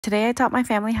Today I taught my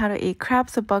family how to eat crab,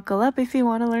 so buckle up if you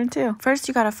want to learn too. First,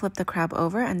 you gotta flip the crab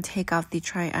over and take out the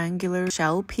triangular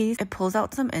shell piece. It pulls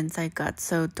out some inside guts,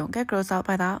 so don't get grossed out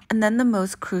by that. And then the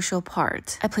most crucial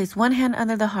part. I place one hand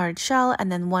under the hard shell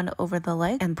and then one over the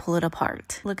leg and pull it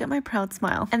apart. Look at my proud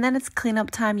smile. And then it's cleanup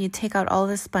time. You take out all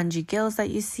the spongy gills that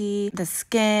you see, the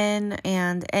skin,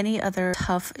 and any other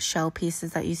tough shell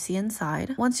pieces that you see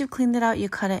inside. Once you've cleaned it out, you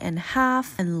cut it in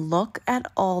half and look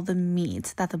at all the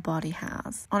meat that the body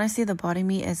has. Honestly, the body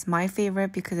meat is my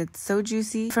favorite because it's so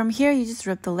juicy. From here, you just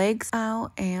rip the legs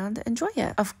out and enjoy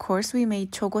it. Of course, we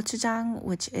made chogochujang,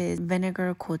 which is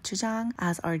vinegar gochujang,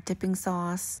 as our dipping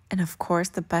sauce. And of course,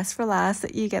 the best for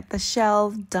last, you get the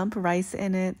shell, dump rice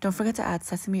in it. Don't forget to add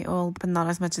sesame oil, but not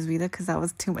as much as we did because that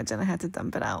was too much and I had to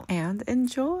dump it out. And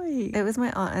enjoy! It was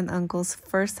my aunt and uncle's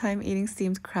first time eating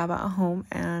steamed crab at home,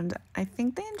 and I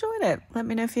think they enjoyed it. Let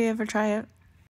me know if you ever try it.